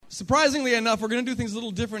Surprisingly enough, we're going to do things a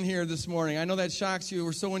little different here this morning. I know that shocks you.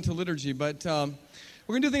 We're so into liturgy, but we're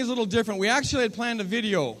going to do things a little different. We actually had planned a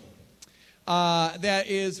video that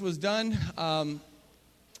was done. A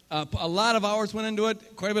lot of hours went into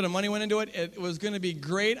it. Quite a bit of money went into it. It was going to be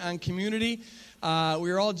great on community.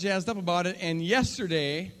 We were all jazzed up about it. And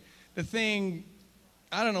yesterday, the thing,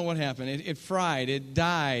 I don't know what happened. It fried. It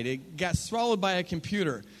died. It got swallowed by a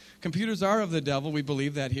computer. Computers are of the devil. We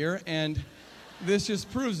believe that here. And this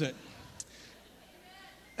just proves it.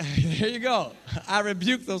 There you go. I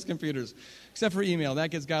rebuke those computers, except for email. That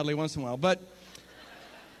gets godly once in a while. But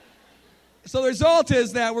so the result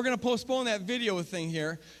is that we're going to postpone that video thing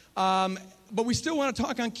here. But we still want to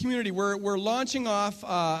talk on community. We're launching off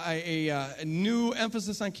a new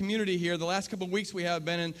emphasis on community here. The last couple of weeks we have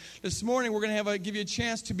been, and this morning we're going to give you a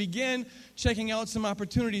chance to begin checking out some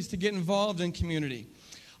opportunities to get involved in community.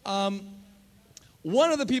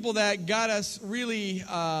 One of the people that got us really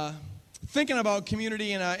thinking about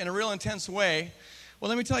community in a real intense way, well,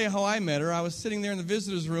 let me tell you how I met her. I was sitting there in the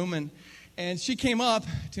visitor's room, and she came up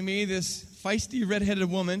to me, this feisty,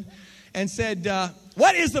 redheaded woman, and said,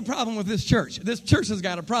 what is the problem with this church? This church has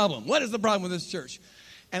got a problem. What is the problem with this church?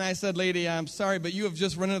 And I said, lady, I'm sorry, but you have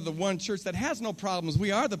just run into the one church that has no problems.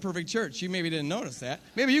 We are the perfect church. You maybe didn't notice that.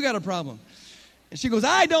 Maybe you got a problem. And she goes,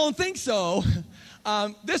 I don't think so.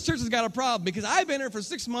 This church has got a problem because I've been here for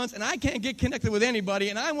 6 months and I can't get connected with anybody,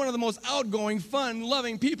 and I'm one of the most outgoing, fun,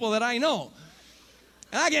 loving people that I know.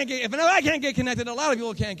 And if I can't get connected, a lot of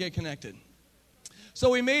people can't get connected. So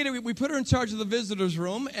we put her in charge of the visitors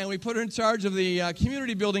room, and we put her in charge of the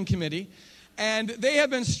community building committee. And they have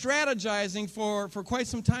been strategizing for quite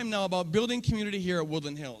some time now about building community here at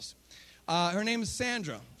Woodland Hills. Her name is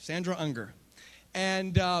Sandra Unger.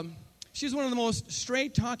 And she's one of the most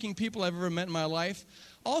straight-talking people I've ever met in my life.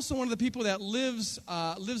 Also one of the people that lives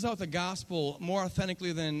out the gospel more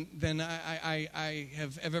authentically than I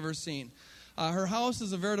have ever seen. Her house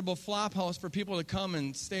is a veritable flop house for people to come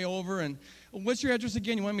and stay over. And what's your address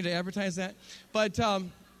again? You want me to advertise that? But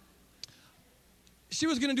she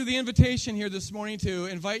was going to do the invitation here this morning to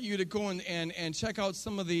invite you to go and check out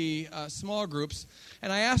some of the small groups.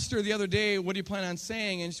 And I asked her the other day, what do you plan on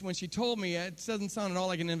saying? And when she told me, it doesn't sound at all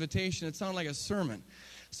like an invitation. It sounded like a sermon.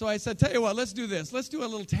 So I said, tell you what, let's do this. Let's do a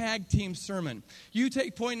little tag team sermon. You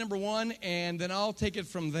take point number 1, and then I'll take it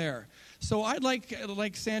from there. So I'd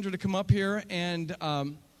like Sandra to come up here and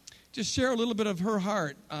just share a little bit of her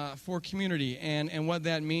heart for community and what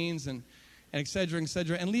that means and et cetera,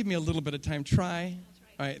 and leave me a little bit of time. Try.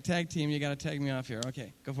 All right, tag team, you got to tag me off here.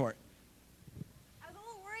 Okay, go for it. I was a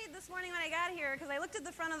little worried this morning when I got here because I looked at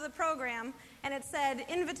the front of the program and it said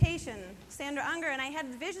invitation, Sandra Unger, and I had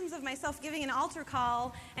visions of myself giving an altar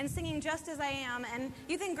call and singing Just As I Am, and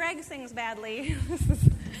you think Greg sings badly.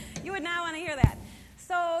 You would not want to hear that.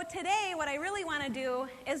 So today what I really want to do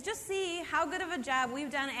is just see how good of a job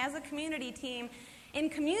we've done as a community team in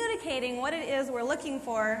communicating what it is we're looking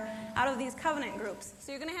for out of these covenant groups.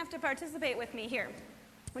 So you're going to have to participate with me here.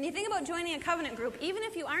 When you think about joining a covenant group, even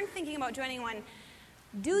if you aren't thinking about joining one,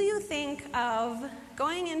 do you think of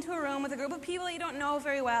going into a room with a group of people that you don't know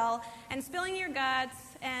very well and spilling your guts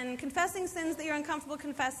and confessing sins that you're uncomfortable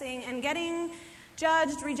confessing and getting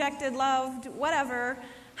judged, rejected, loved, whatever?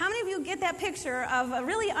 How many of you get that picture of a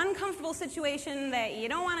really uncomfortable situation that you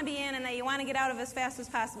don't want to be in and that you want to get out of as fast as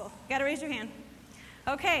possible? You got to raise your hand.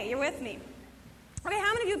 Okay, you're with me. Okay,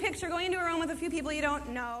 how many of you picture going into a room with a few people you don't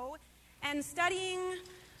know and studying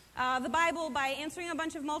the Bible by answering a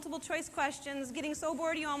bunch of multiple choice questions, getting so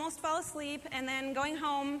bored you almost fall asleep, and then going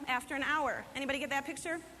home after an hour? Anybody get that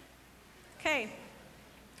picture? Okay.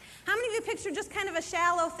 How many of you picture just kind of a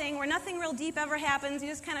shallow thing where nothing real deep ever happens? You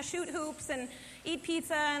just kind of shoot hoops and eat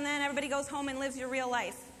pizza, and then everybody goes home and lives your real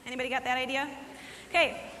life. Anybody got that idea?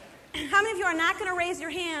 Okay. How many of you are not going to raise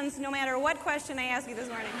your hands no matter what question I ask you this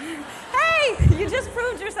morning? Hey, you just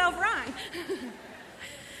proved yourself wrong.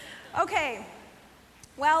 Okay.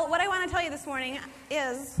 Well, what I want to tell you this morning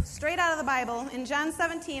is, straight out of the Bible, in John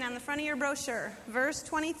 17 on the front of your brochure, verse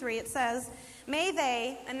 23, it says, may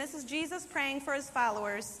they, and this is Jesus praying for his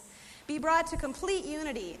followers, be brought to complete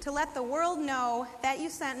unity, to let the world know that you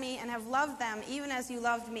sent me and have loved them even as you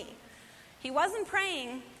loved me. He wasn't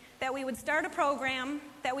praying that we would start a program,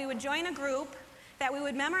 that we would join a group, that we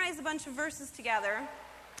would memorize a bunch of verses together,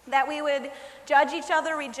 that we would judge each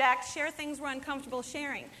other, reject, share things we're uncomfortable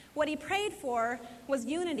sharing. What he prayed for was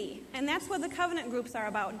unity, and that's what the covenant groups are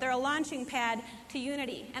about. They're a launching pad to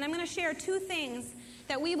unity. And I'm going to share 2 things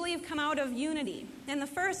that we believe come out of unity. And the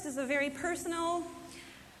first is a very personal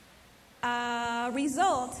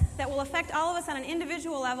result that will affect all of us on an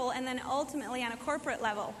individual level and then ultimately on a corporate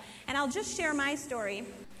level. And I'll just share my story.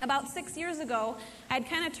 About 6 years ago, I'd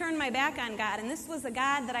kind of turned my back on God, and this was a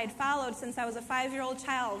God that I'd followed since I was a 5-year-old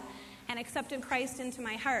child and accepted Christ into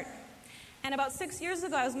my heart. And about 6 years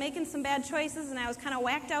ago, I was making some bad choices, and I was kind of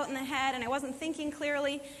whacked out in the head, and I wasn't thinking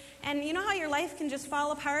clearly. And you know how your life can just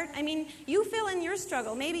fall apart? I mean, you fill in your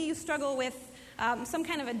struggle. Maybe you struggle with some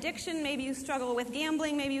kind of addiction. Maybe you struggle with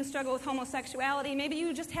gambling. Maybe you struggle with homosexuality. Maybe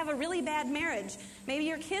you just have a really bad marriage. Maybe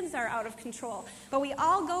your kids are out of control. But we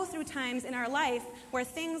all go through times in our life where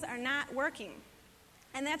things are not working.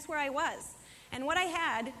 And that's where I was. And what I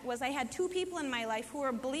had was I had 2 people in my life who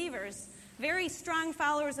were believers, very strong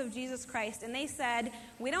followers of Jesus Christ. And they said,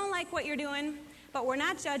 we don't like what you're doing, but we're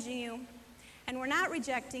not judging you, and we're not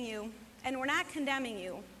rejecting you, and we're not condemning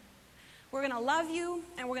you. We're going to love you,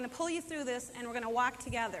 and we're going to pull you through this, and we're going to walk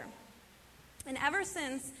together. And ever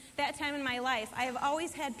since that time in my life, I have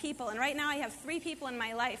always had people, and right now I have 3 people in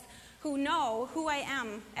my life who know who I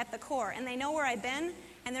am at the core, and they know where I've been,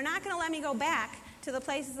 and they're not going to let me go back to the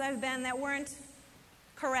places I've been that weren't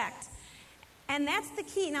correct. And that's the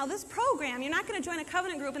key. Now, this program, you're not going to join a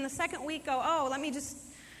covenant group in the second week go, oh, let me just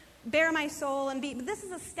bare my soul and be. But this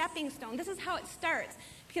is a stepping stone. This is how it starts.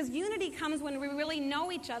 Because unity comes when we really know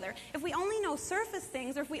each other. If we only know surface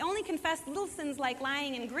things, or if we only confess little sins like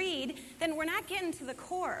lying and greed, then we're not getting to the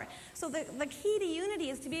core. So the key to unity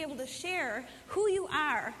is to be able to share who you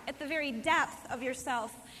are at the very depth of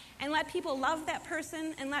yourself, and let people love that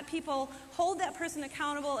person, and let people hold that person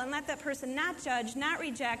accountable, and let that person not judge, not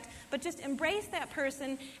reject, but just embrace that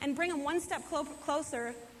person and bring them one step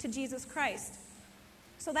closer to Jesus Christ.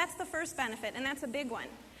 So that's the first benefit, and that's a big one.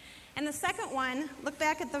 And the second one, look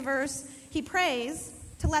back at the verse, he prays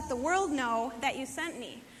to let the world know that you sent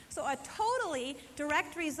me. So a totally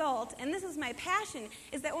direct result, and this is my passion,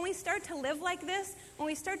 is that when we start to live like this, when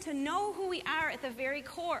we start to know who we are at the very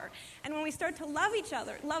core, and when we start to love each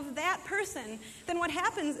other, love that person, then what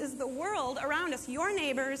happens is the world around us, your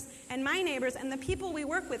neighbors and my neighbors and the people we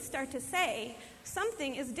work with, start to say,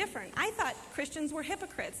 something is different. I thought Christians were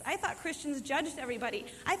hypocrites. I thought Christians judged everybody.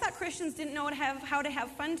 I thought Christians didn't know how to have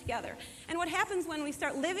fun together. And what happens when we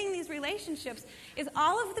start living these relationships is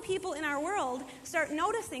all of the people in our world start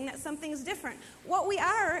noticing that something's different. What we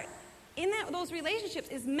are in those relationships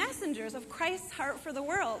is messengers of Christ's heart for the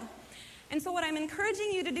world. And so what I'm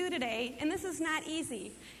encouraging you to do today, and this is not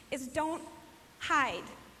easy, is don't hide.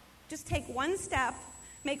 Just take one step.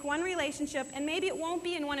 Make one relationship, and maybe it won't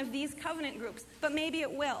be in one of these covenant groups, but maybe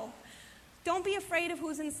it will. Don't be afraid of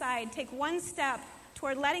who's inside. Take one step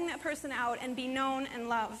toward letting that person out and be known and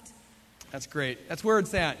loved. That's great. That's where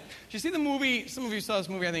it's at. Did you see the movie? Some of you saw this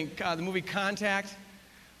movie, I think, the movie Contact.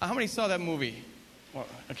 How many saw that movie? Well,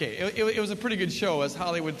 okay, it was a pretty good show as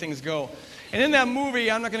Hollywood things go. And in that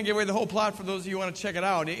movie, I'm not going to give away the whole plot for those of you who want to check it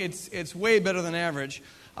out. It's way better than average.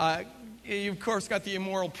 You, of course, got the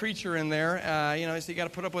immoral preacher in there, so you got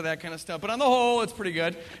to put up with that kind of stuff. But on the whole, it's pretty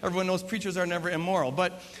good. Everyone knows preachers are never immoral.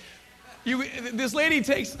 But this lady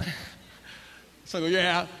takes... So,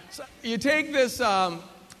 yeah. So you take this...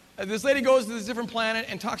 this lady goes to this different planet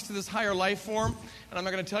and talks to this higher life form. And I'm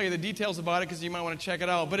not going to tell you the details about it because you might want to check it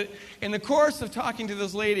out. But in the course of talking to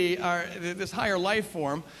this lady, this higher life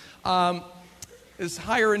form, this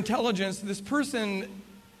higher intelligence, this person...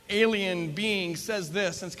 alien being says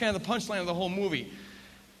this, and it's kind of the punchline of the whole movie.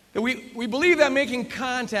 That we believe that making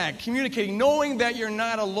contact, communicating, knowing that you're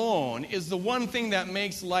not alone is the one thing that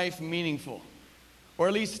makes life meaningful, or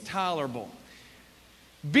at least tolerable.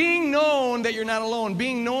 Being known that you're not alone,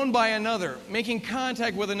 being known by another, making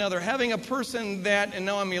contact with another, having a person that, and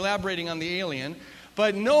now I'm elaborating on the alien,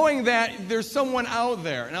 but knowing that there's someone out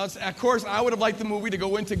there. Now, of course, I would have liked the movie to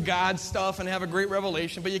go into God stuff and have a great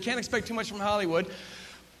revelation, but you can't expect too much from Hollywood.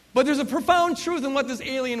 But there's a profound truth in what this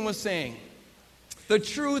alien was saying. The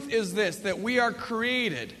truth is this, that we are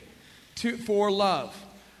created for love.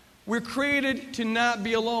 We're created to not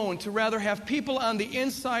be alone, to rather have people on the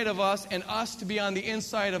inside of us and us to be on the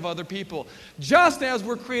inside of other people. Just as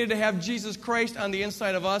we're created to have Jesus Christ on the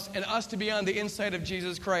inside of us and us to be on the inside of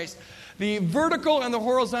Jesus Christ. The vertical and the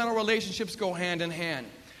horizontal relationships go hand in hand.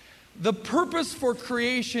 The purpose for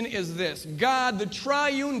creation is this. God, the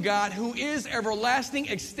triune God, who is everlasting,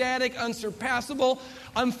 ecstatic, unsurpassable,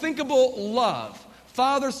 unthinkable love.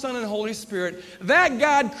 Father, Son, and Holy Spirit. That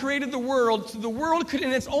God created the world so the world could,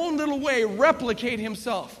 in its own little way, replicate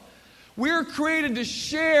himself. We're created to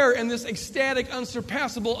share in this ecstatic,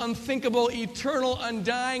 unsurpassable, unthinkable, eternal,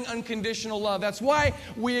 undying, unconditional love. That's why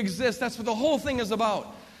we exist. That's what the whole thing is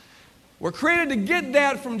about. We're created to get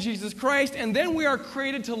that from Jesus Christ, and then we are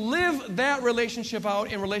created to live that relationship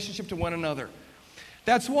out in relationship to one another.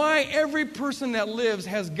 That's why every person that lives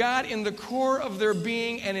has got in the core of their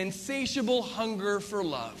being an insatiable hunger for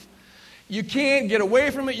love. You can't get away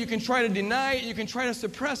from it. You can try to deny it. You can try to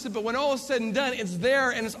suppress it. But when all is said and done, it's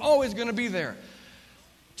there and it's always going to be there.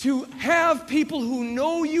 To have people who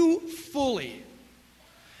know you fully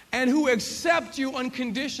and who accept you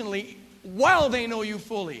unconditionally while they know you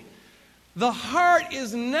fully. The heart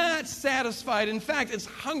is not satisfied. In fact, it's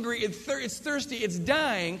hungry, it's thirsty, it's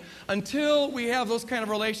dying until we have those kind of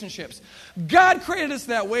relationships. God created us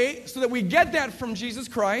that way so that we get that from Jesus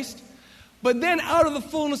Christ. But then out of the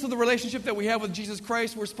fullness of the relationship that we have with Jesus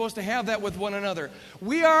Christ, we're supposed to have that with one another.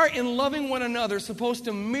 We are, in loving one another, supposed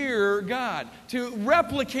to mirror God, to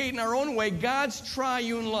replicate in our own way God's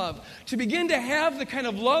triune love, to begin to have the kind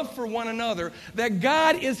of love for one another that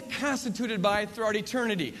God is constituted by throughout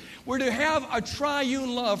eternity. We're to have a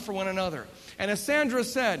triune love for one another. And as Sandra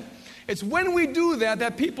said, it's when we do that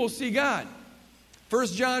that people see God. 1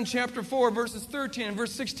 John chapter 4, verses 13 and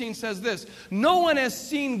verse 16 says this, "No one has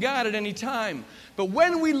seen God at any time, but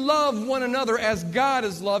when we love one another as God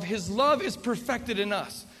is love, His love is perfected in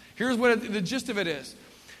us." Here's what the gist of it is.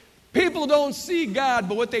 People don't see God,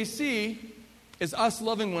 but what they see is us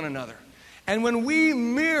loving one another. And when we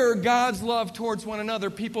mirror God's love towards one another,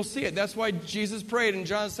 people see it. That's why Jesus prayed in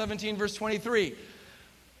John 17, verse 23.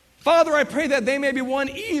 "Father, I pray that they may be one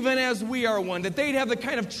even as we are one," that they'd have the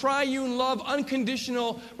kind of triune love,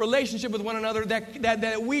 unconditional relationship with one another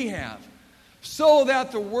that we have, so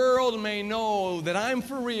that the world may know that I'm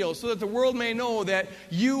for real, so that the world may know that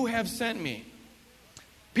you have sent me.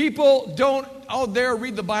 People don't out there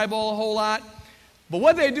read the Bible a whole lot, but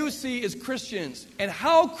what they do see is Christians, and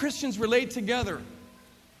how Christians relate together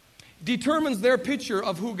determines their picture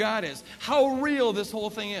of who God is, how real this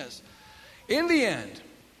whole thing is. In the end,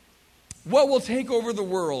 what will take over the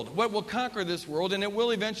world, what will conquer this world, and it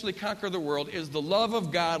will eventually conquer the world, is the love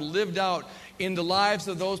of God lived out in the lives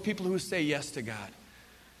of those people who say yes to God.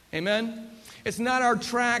 Amen? It's not our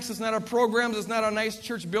tracts, it's not our programs, it's not our nice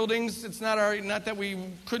church buildings, it's not that we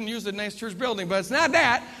couldn't use a nice church building, but it's not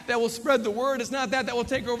that will spread the word, it's not that will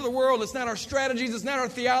take over the world, it's not our strategies, it's not our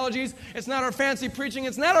theologies, it's not our fancy preaching,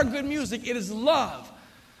 it's not our good music, it is love,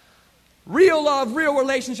 real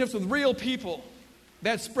relationships with real people.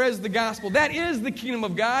 That spreads the gospel. That is the kingdom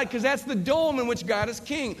of God, because that's the dome in which God is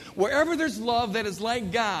king. Wherever there's love that is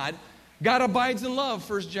like God, God abides in love,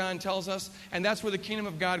 1 John tells us, and that's where the kingdom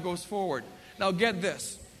of God goes forward. Now get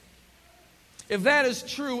this. If that is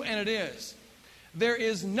true, and it is, there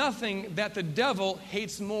is nothing that the devil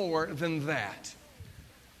hates more than that.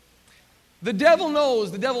 The devil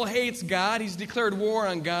knows, the devil hates God, he's declared war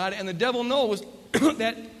on God, and the devil knows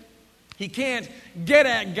that he can't get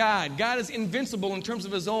at God. God is invincible in terms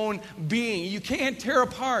of His own being. You can't tear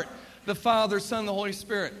apart the Father, Son, and the Holy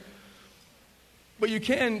Spirit. But you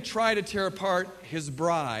can try to tear apart His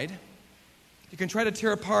bride. You can try to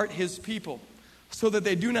tear apart His people so that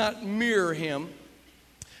they do not mirror Him,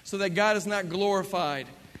 so that God is not glorified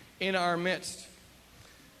in our midst.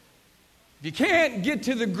 If you can't get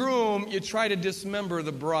to the groom, you try to dismember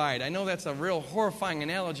the bride. I know that's a real horrifying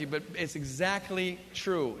analogy, but it's exactly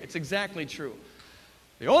true. It's exactly true.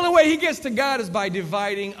 The only way He gets to God is by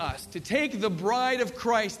dividing us. To take the bride of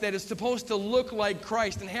Christ that is supposed to look like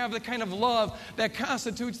Christ and have the kind of love that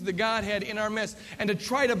constitutes the Godhead in our midst, and to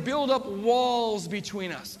try to build up walls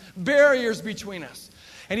between us, barriers between us.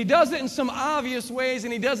 And He does it in some obvious ways,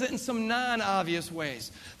 and He does it in some non-obvious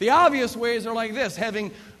ways. The obvious ways are like this: having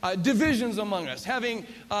divisions among us, having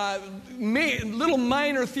little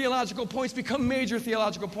minor theological points become major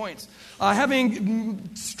theological points,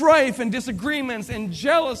 having strife and disagreements and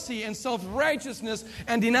jealousy and self-righteousness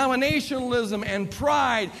and denominationalism and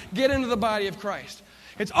pride get into the body of Christ.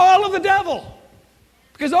 It's all of the devil,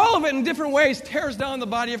 because all of it in different ways tears down the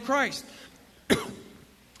body of Christ.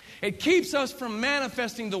 It keeps us from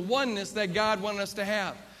manifesting the oneness that God wanted us to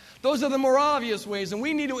have. Those are the more obvious ways, and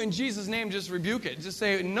we need to, in Jesus' name, just rebuke it. Just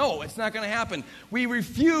say, no, it's not going to happen. We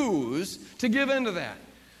refuse to give in to that.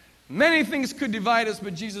 Many things could divide us,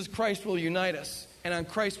 but Jesus Christ will unite us, and on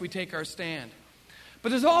Christ we take our stand. But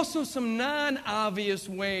there's also some non-obvious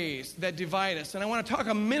ways that divide us, and I want to talk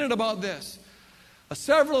a minute about this.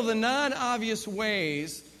 Several of the non-obvious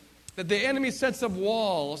ways that the enemy sets up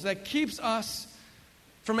walls that keeps us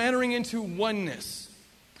from entering into oneness.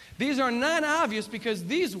 These are non-obvious because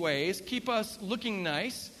these ways keep us looking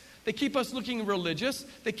nice. They keep us looking religious.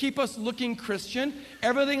 They keep us looking Christian.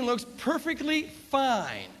 Everything looks perfectly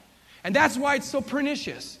fine. And that's why it's so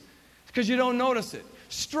pernicious, because you don't notice it.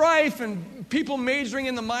 Strife and people majoring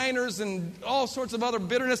in the minors and all sorts of other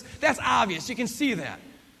bitterness, that's obvious. You can see that.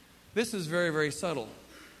 This is very, very subtle.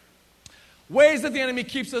 Ways that the enemy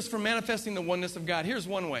keeps us from manifesting the oneness of God. Here's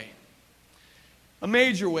one way. A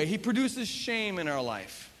major way. He produces shame in our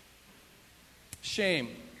life. Shame.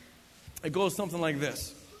 It goes something like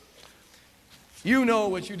this. You know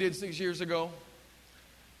what you did 6 years ago.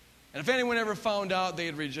 And if anyone ever found out,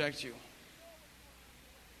 they'd reject you.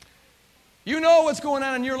 You know what's going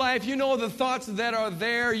on in your life. You know the thoughts that are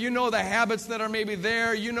there. You know the habits that are maybe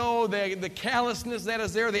there. You know the callousness that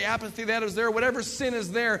is there, the apathy that is there. Whatever sin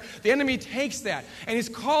is there, the enemy takes that. And he's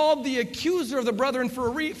called the accuser of the brethren for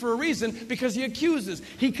a reason, because he accuses.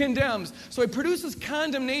 He condemns. So he produces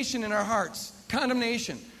condemnation in our hearts.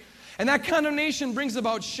 Condemnation. And that condemnation brings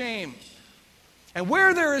about shame. And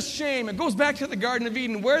where there is shame, it goes back to the Garden of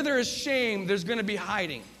Eden. Where there is shame, there's going to be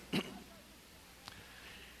hiding.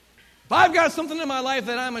 If I've got something in my life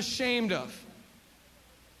that I'm ashamed of,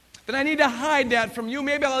 then I need to hide that from you.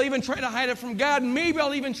 Maybe I'll even try to hide it from God. Maybe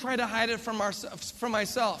I'll even try to hide it from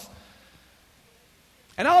myself.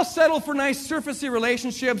 And I'll settle for nice surfacey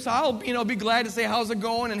relationships. I'll, be glad to say, how's it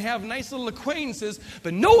going, and have nice little acquaintances.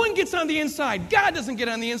 But no one gets on the inside. God doesn't get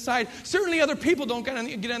on the inside. Certainly other people don't get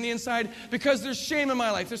on the inside, because there's shame in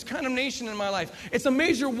my life. There's condemnation in my life. It's a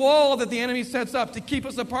major wall that the enemy sets up to keep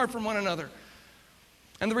us apart from one another.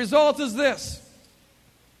 And the result is this.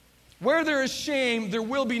 Where there is shame, there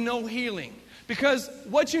will be no healing. Because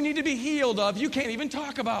what you need to be healed of, you can't even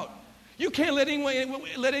talk about. You can't let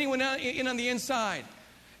anyone in on the inside.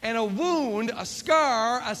 And a wound, a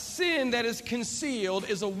scar, a sin that is concealed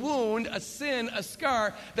is a wound, a sin, a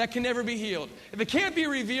scar that can never be healed. If it can't be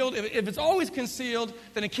revealed, if it's always concealed,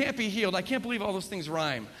 then it can't be healed. I can't believe all those things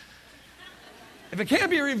rhyme. If it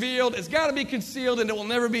can't be revealed, it's got to be concealed, and it will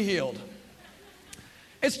never be healed.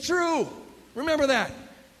 It's true. Remember that.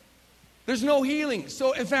 There's no healing.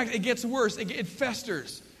 So, in fact, it gets worse. It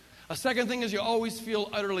festers. A second thing is you always feel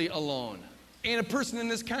utterly alone. Ain't a person in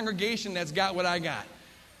this congregation that's got what I got.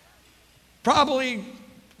 Probably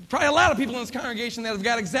a lot of people in this congregation that have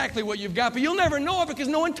got exactly what you've got, but you'll never know it because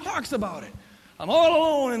no one talks about it. I'm all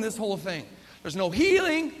alone in this whole thing. There's no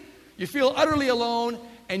healing. You feel utterly alone,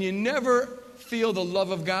 and you never feel the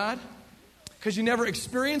love of God because you never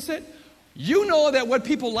experience it. You know that what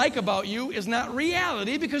people like about you is not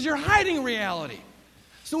reality because you're hiding reality.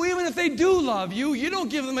 So even if they do love you, you don't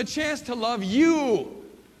give them a chance to love you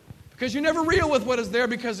because you're never real with what is there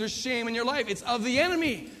because there's shame in your life. It's of the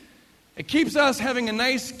enemy. It keeps us having a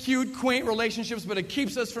nice, cute, quaint relationships, but it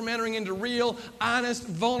keeps us from entering into real, honest,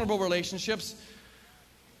 vulnerable relationships.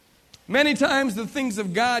 Many times the things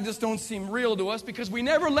of God just don't seem real to us because we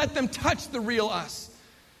never let them touch the real us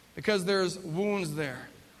because there's wounds there.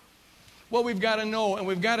 What we've got to know, and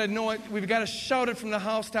we've got to know it, we've got to shout it from the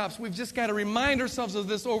housetops. We've just got to remind ourselves of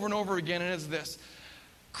this over and over again, and it's this.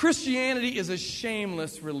 Christianity is a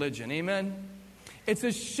shameless religion. Amen? It's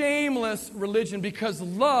a shameless religion because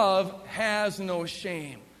love has no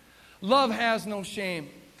shame. Love has no shame.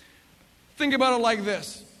 Think about it like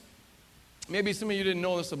this. Maybe some of you didn't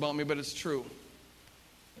know this about me, but it's true.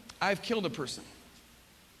 I've killed a person.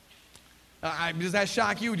 Does that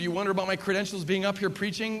shock you? Do you wonder about my credentials being up here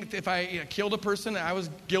preaching? If I killed a person, I was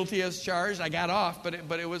guilty as charged. I got off, but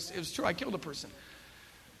it was true. I killed a person.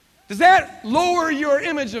 Does that lower your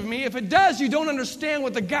image of me? If it does, you don't understand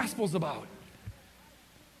what the gospel's about.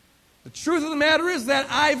 The truth of the matter is that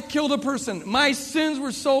I've killed a person. My sins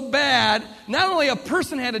were so bad, not only a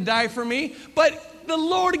person had to die for me, but the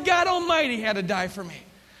Lord God Almighty had to die for me.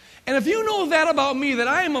 And if you know that about me, that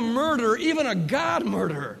I am a murderer, even a God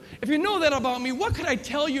murderer, if you know that about me, what could I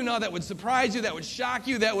tell you now that would surprise you, that would shock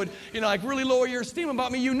you, that would, really lower your esteem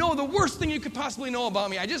about me? You know the worst thing you could possibly know about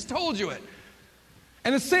me. I just told you it.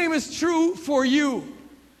 And the same is true for you.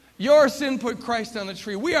 Your sin put Christ on the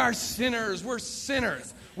tree. We are sinners. We're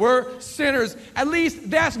sinners. We're sinners. At least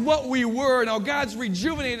that's what we were. Now God's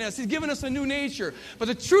rejuvenated us. He's given us a new nature. But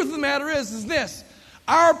the truth of the matter is this.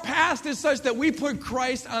 Our past is such that we put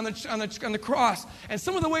Christ on the cross. And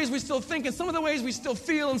some of the ways we still think, and some of the ways we still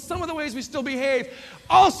feel, and some of the ways we still behave,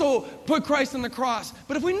 also put Christ on the cross.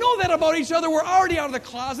 But if we know that about each other, we're already out of the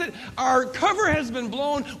closet. Our cover has been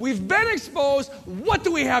blown. We've been exposed. What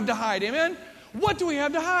do we have to hide? Amen? What do we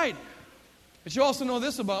have to hide? But you also know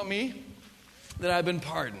this about me, that I've been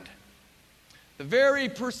pardoned. The very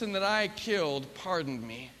person that I killed pardoned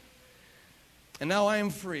me. And now I am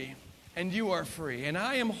free. And you are free. And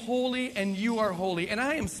I am holy, and you are holy. And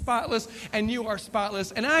I am spotless, and you are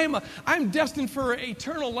spotless. And I'm destined for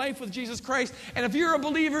eternal life with Jesus Christ. And if you're a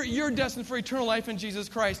believer, you're destined for eternal life in Jesus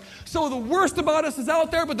Christ. So the worst about us is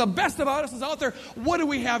out there, but the best about us is out there. What do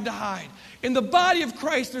we have to hide? In the body of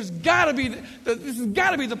Christ, this has got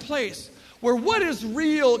to be the place where what is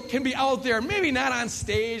real can be out there, maybe not on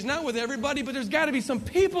stage, not with everybody, but there's got to be some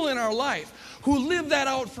people in our life who live that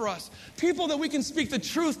out for us. People that we can speak the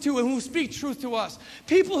truth to and who speak truth to us.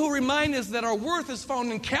 People who remind us that our worth is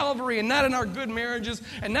found in Calvary and not in our good marriages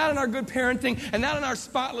and not in our good parenting and not in our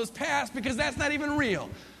spotless past, because that's not even real.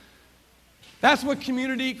 That's what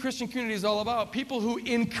Christian community is all about. People who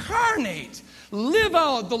incarnate, live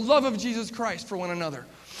out the love of Jesus Christ for one another.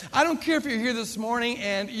 I don't care if you're here this morning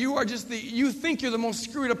and you think you're the most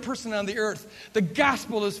screwed up person on the earth. The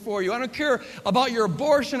gospel is for you. I don't care about your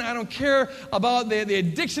abortion. I don't care about the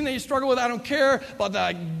addiction that you struggle with. I don't care about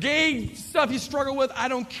the gay stuff you struggle with. I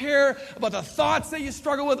don't care about the thoughts that you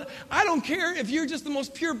struggle with. I don't care if you're just the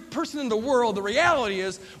most pure person in the world. The reality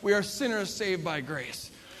is we are sinners saved by grace.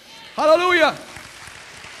 Hallelujah.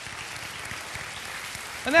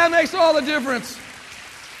 And that makes all the difference.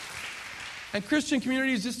 And Christian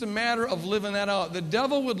community is just a matter of living that out. The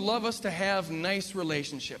devil would love us to have nice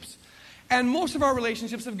relationships. And most of our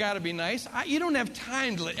relationships have got to be nice. You don't have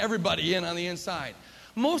time to let everybody in on the inside.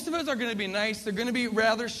 Most of us are going to be nice. They're going to be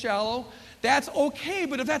rather shallow. That's okay,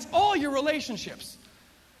 but if that's all your relationships,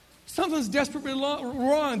 something's desperately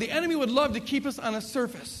wrong. The enemy would love to keep us on the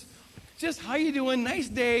surface. Just, how you doing? Nice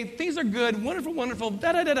day. Things are good. Wonderful, wonderful.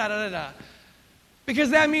 Da-da-da-da-da-da.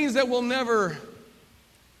 Because that means that we'll never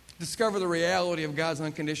discover the reality of God's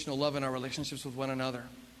unconditional love in our relationships with one another.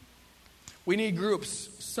 We need groups,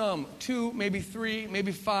 some, 2, maybe 3,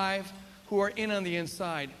 maybe 5, who are in on the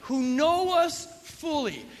inside, who know us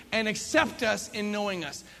fully and accept us in knowing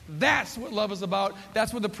us. That's what love is about.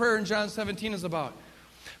 That's what the prayer in John 17 is about.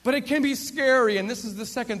 But it can be scary, and this is the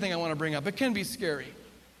second thing I want to bring up. It can be scary.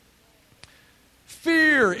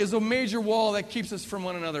 Fear is a major wall that keeps us from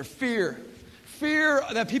one another. Fear. Fear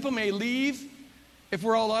that people may leave if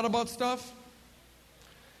we're all out about stuff.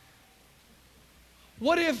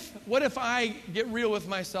 What if I get real with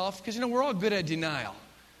myself? Because, we're all good at denial.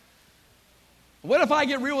 What if I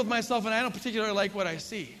get real with myself and I don't particularly like what I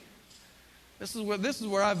see? This is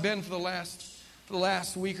where I've been for the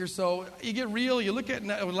last week or so. You get real, you look at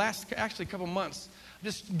the last couple months,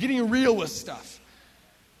 just getting real with stuff.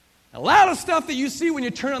 A lot of stuff that you see when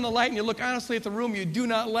you turn on the light and you look honestly at the room you do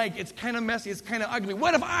not like. It's kind of messy. It's kind of ugly.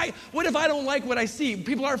 What if I don't like what I see?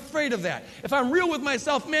 People are afraid of that. If I'm real with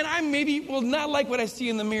myself, man, I maybe will not like what I see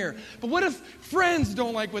in the mirror. But what if friends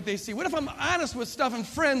don't like what they see? What if I'm honest with stuff and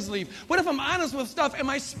friends leave? What if I'm honest with stuff and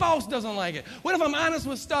my spouse doesn't like it? What if I'm honest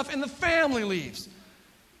with stuff and the family leaves?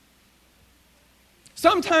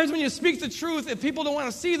 Sometimes when you speak the truth, if people don't want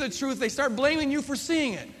to see the truth, they start blaming you for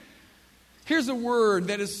seeing it. Here's a word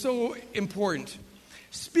that is so important.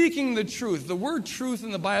 Speaking the truth. The word truth in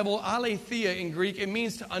the Bible, aletheia in Greek, it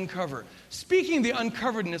means to uncover. Speaking the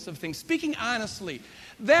uncoveredness of things. Speaking honestly.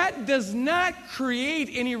 That does not create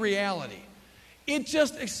any reality. It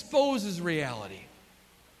just exposes reality.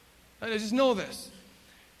 Just know this.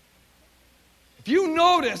 If you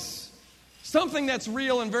notice something that's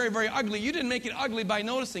real and very, very ugly, you didn't make it ugly by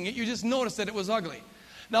noticing it. You just noticed that it was ugly.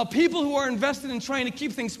 Now, people who are invested in trying to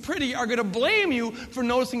keep things pretty are going to blame you for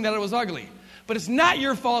noticing that it was ugly. But it's not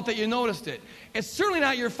your fault that you noticed it. It's certainly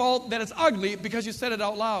not your fault that it's ugly because you said it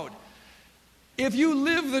out loud. If you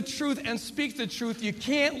live the truth and speak the truth, you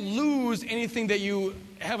can't lose anything that you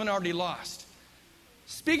haven't already lost.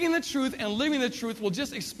 Speaking the truth and living the truth will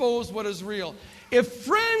just expose what is real. If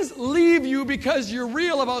friends leave you because you're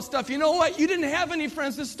real about stuff, you know what? You didn't have any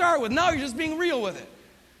friends to start with. Now you're just being real with it.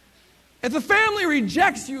 If the family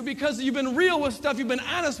rejects you because you've been real with stuff, you've been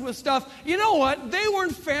honest with stuff, you know what? They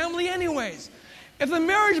weren't family anyways. If the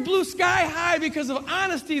marriage blew sky high because of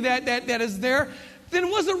honesty that is there,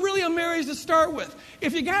 then was it really a marriage to start with?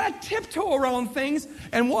 If you got to tiptoe around things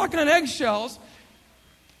and walk on eggshells,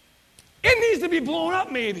 it needs to be blown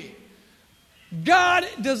up maybe. God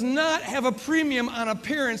does not have a premium on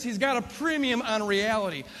appearance. He's got a premium on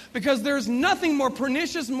reality. Because there's nothing more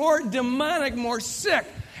pernicious, more demonic, more sick,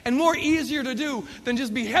 and more easier to do than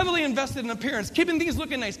just be heavily invested in appearance, keeping things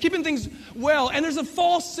looking nice, keeping things well. And there's a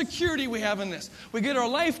false security we have in this. We get our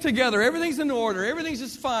life together, everything's in order, everything's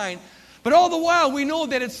just fine. But all the while, we know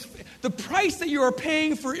that it's the price that you are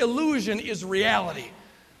paying for illusion is reality.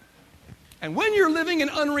 And when you're living in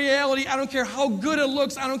unreality, I don't care how good it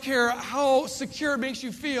looks, I don't care how secure it makes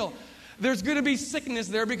you feel, there's going to be sickness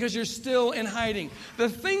there because you're still in hiding. The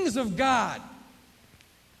things of God,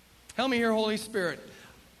 help me here, Holy Spirit.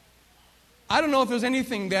 I don't know if there's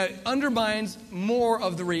anything that undermines more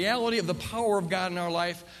of the reality of the power of God in our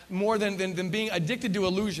life more than being addicted to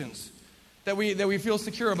illusions that we feel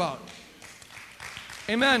secure about.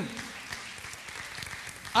 Amen.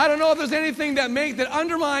 I don't know if there's anything that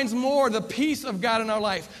undermines more the peace of God in our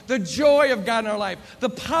life, the joy of God in our life, the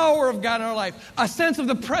power of God in our life, a sense of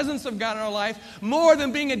the presence of God in our life, more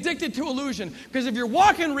than being addicted to illusion. Because if you're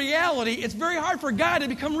walking reality, it's very hard for God to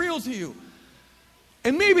become real to you.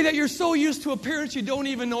 And maybe that you're so used to appearance you don't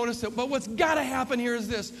even notice it. But what's got to happen here is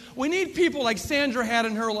this. We need people like Sandra had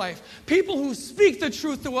in her life. People who speak the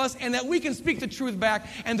truth to us and that we can speak the truth back.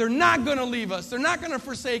 And they're not going to leave us. They're not going to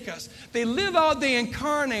forsake us. They live out, they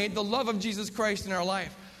incarnate the love of Jesus Christ in our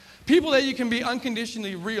life. People that you can be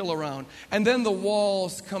unconditionally real around. And then the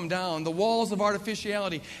walls come down, the walls of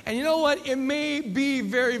artificiality. And you know what? It may be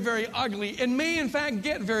very, very ugly. It may, in fact,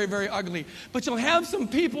 get very, very ugly. But you'll have some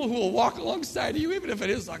people who will walk alongside of you, even if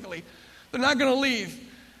it is ugly. They're not going to leave.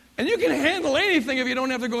 And you can handle anything if you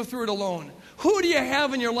don't have to go through it alone. Who do you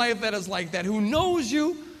have in your life that is like that? Who knows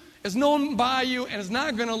you, is known by you, and is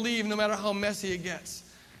not going to leave no matter how messy it gets?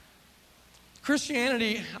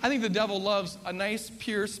 Christianity, I think the devil loves a nice,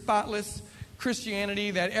 pure, spotless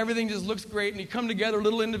Christianity that everything just looks great and you come together,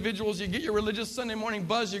 little individuals, you get your religious Sunday morning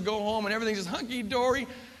buzz, you go home and everything's just hunky-dory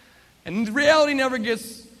and reality never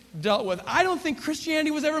gets dealt with. I don't think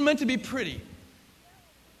Christianity was ever meant to be pretty.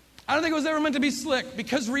 I don't think it was ever meant to be slick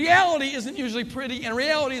because reality isn't usually pretty and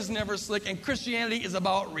reality is never slick and Christianity is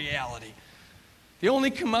about reality. The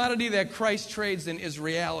only commodity that Christ trades in is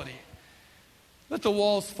reality. Let the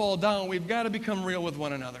walls fall down. We've got to become real with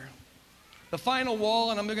one another. The final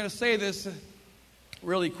wall, and I'm going to say this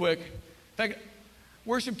really quick. In fact,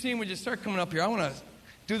 worship team, would you start coming up here? I want to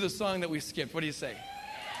do the song that we skipped. What do you say?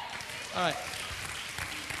 All right.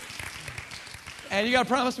 And you got to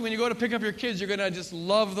promise me when you go to pick up your kids, you're going to just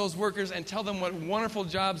love those workers and tell them what wonderful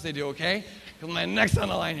jobs they do, okay? Because my neck's on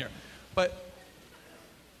the line here. But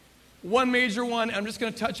one major one, I'm just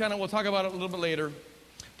going to touch on it. We'll talk about it a little bit later.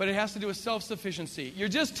 But it has to do with self-sufficiency. You're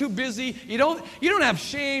just too busy. You don't have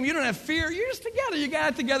shame. You don't have fear. You're just together. You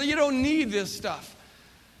got it together. You don't need this stuff.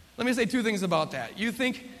 Let me say two things about that. You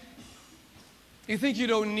think you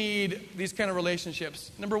don't need these kind of relationships.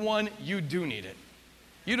 Number one, you do need it.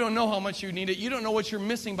 You don't know how much you need it. You don't know what you're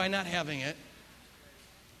missing by not having it.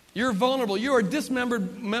 You're vulnerable. You are a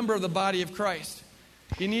dismembered member of the body of Christ.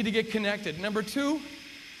 You need to get connected. Number two,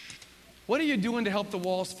 what are you doing to help the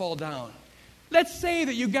walls fall down? Let's say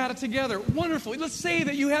that you got it together. Wonderful. Let's say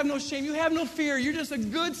that you have no shame. You have no fear. You're just a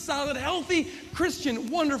good, solid, healthy Christian.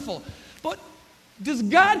 Wonderful. But does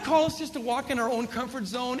God call us just to walk in our own comfort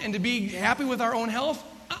zone and to be happy with our own health?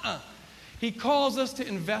 He calls us to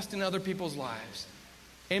invest in other people's lives.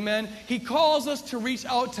 Amen. He calls us to reach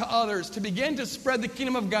out to others, to begin to spread the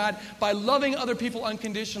kingdom of God by loving other people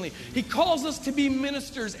unconditionally. He calls us to be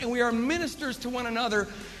ministers, and we are ministers to one another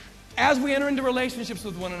as we enter into relationships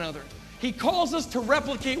with one another. He calls us to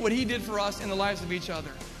replicate what He did for us in the lives of each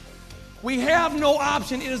other. We have no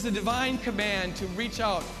option. It is a divine command to reach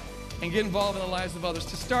out and get involved in the lives of others,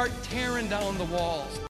 to start tearing down the walls.